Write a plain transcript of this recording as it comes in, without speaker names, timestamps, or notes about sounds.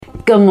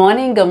Good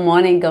morning, good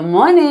morning, good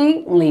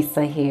morning.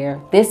 Lisa here.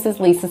 This is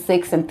Lisa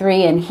 6 and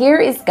 3, and here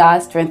is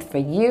God's strength for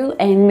you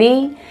and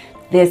me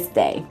this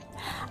day.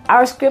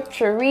 Our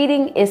scripture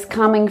reading is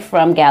coming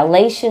from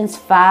Galatians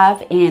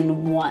 5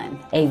 and 1,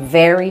 a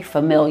very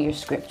familiar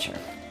scripture.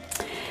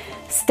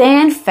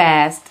 Stand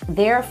fast,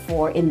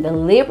 therefore, in the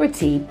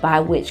liberty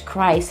by which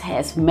Christ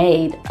has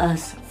made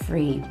us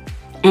free,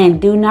 and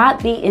do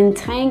not be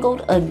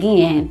entangled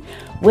again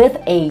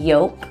with a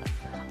yoke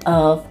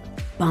of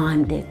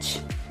bondage.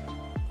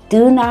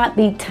 Do not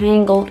be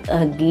tangled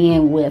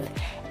again with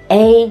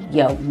a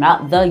yoke,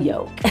 not the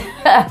yoke,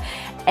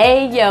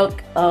 a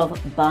yoke of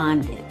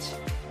bondage.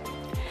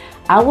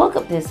 I woke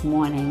up this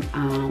morning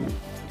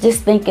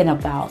just thinking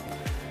about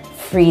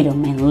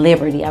freedom and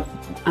liberty.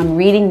 I'm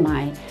reading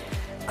my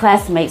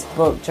classmate's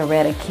book,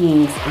 Jaretta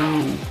King's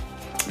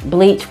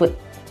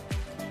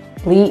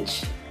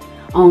Bleach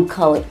on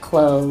Colored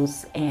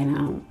Clothes,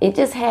 and it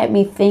just had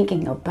me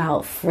thinking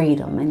about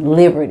freedom and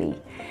liberty,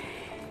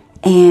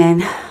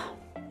 and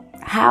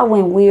how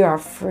when we are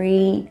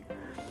free,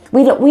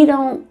 we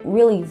don't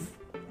really,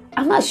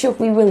 I'm not sure if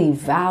we really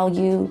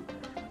value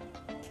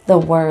the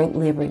word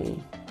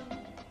liberty,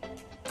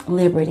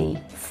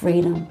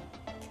 freedom.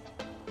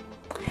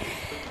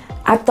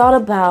 I thought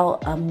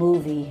about a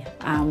movie.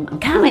 I'm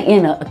kind of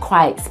in a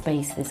quiet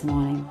space this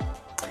morning.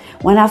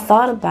 When I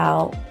thought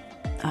about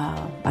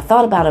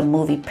a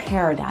movie,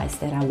 Paradise,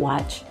 that I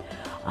watched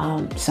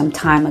some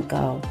time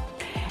ago,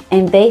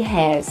 and they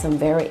had some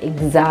very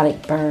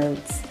exotic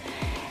birds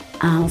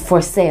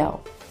for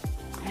sale.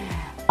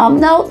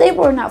 No, they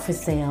were not for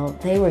sale.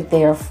 They were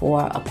there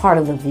for a part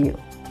of the view.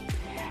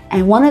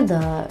 And one of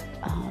the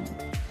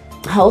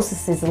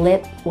hostesses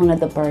let one of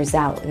the birds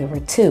out. There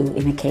were two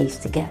in a cage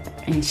together.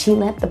 And she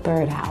let the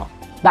bird out.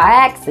 By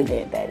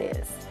accident, that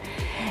is.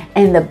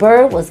 And the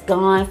bird was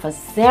gone for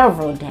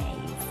several days.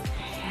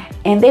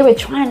 And they were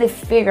trying to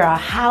figure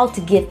out how to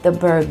get the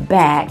bird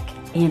back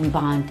in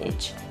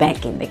bondage,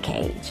 back in the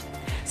cage.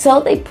 So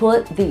they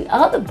put the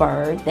other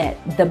bird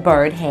that the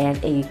bird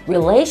had a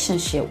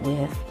relationship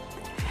with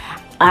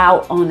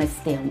out on a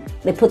stem.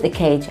 They put the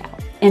cage out.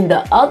 And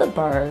the other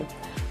bird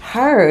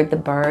heard the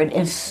bird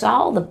and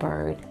saw the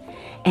bird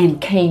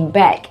and came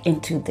back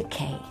into the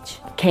cage,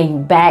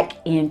 came back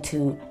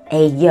into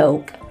a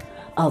yoke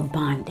of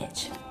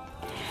bondage.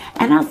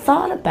 And I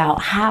thought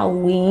about how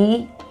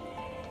we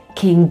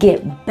can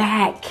get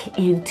back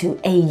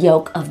into a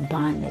yoke of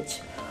bondage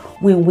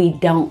when we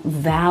don't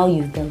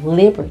value the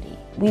liberty.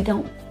 We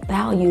don't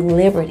value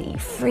liberty,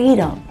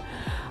 freedom,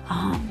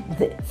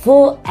 the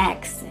full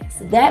access.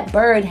 That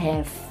bird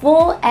had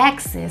full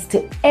access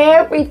to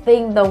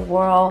everything the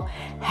world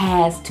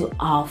has to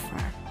offer.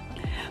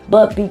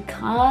 But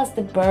because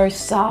the bird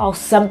saw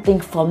something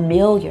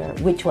familiar,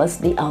 which was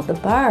the other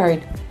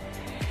bird,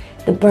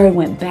 the bird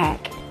went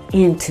back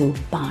into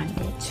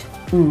bondage.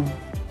 And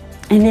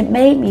it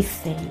made me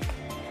think,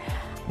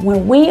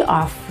 when we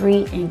are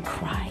free in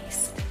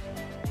Christ,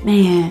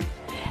 man,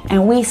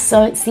 and we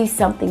see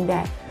something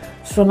that's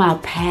from our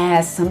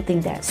past, something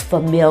that's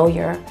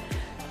familiar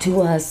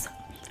to us,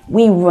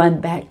 we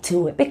run back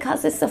to it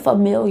because it's a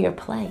familiar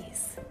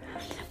place.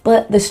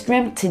 But the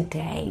strength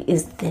today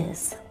is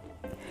this.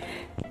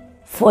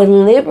 For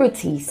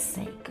liberty's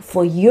sake,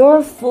 for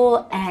your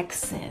full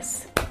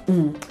access,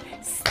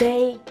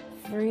 stay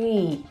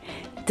free.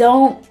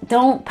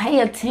 Don't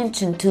pay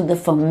attention to the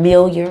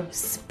familiar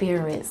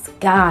spirits.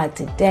 God,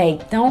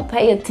 today, don't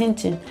pay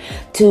attention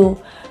to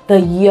the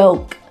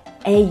yoke,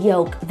 a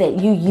yoke that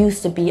you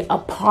used to be a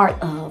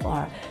part of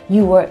or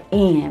you were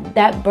in.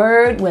 That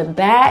bird went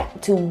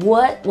back to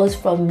what was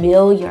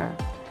familiar,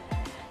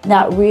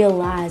 not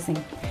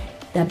realizing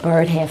that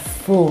bird had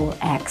full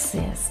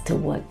access to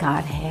what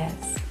God has.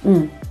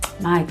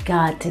 My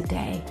God,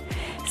 today,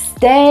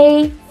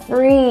 stay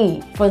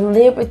free for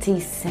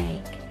liberty's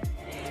sake.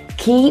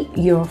 Keep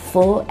your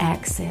full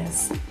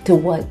access to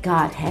what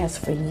God has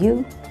for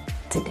you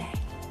today.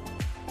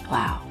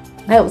 Wow.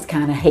 That was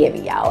kind of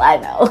heavy, y'all. I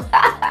know.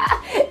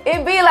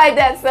 It be like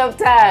that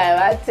sometime,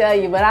 I tell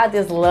you. But I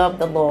just love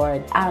the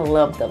Lord. I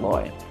love the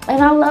Lord.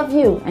 And I love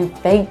you. And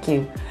thank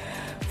you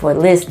for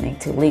listening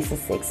to Lisa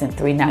 6 and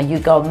 3. Now you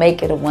go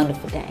make it a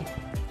wonderful day.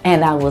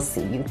 And I will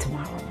see you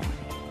tomorrow morning.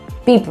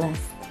 Be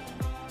blessed.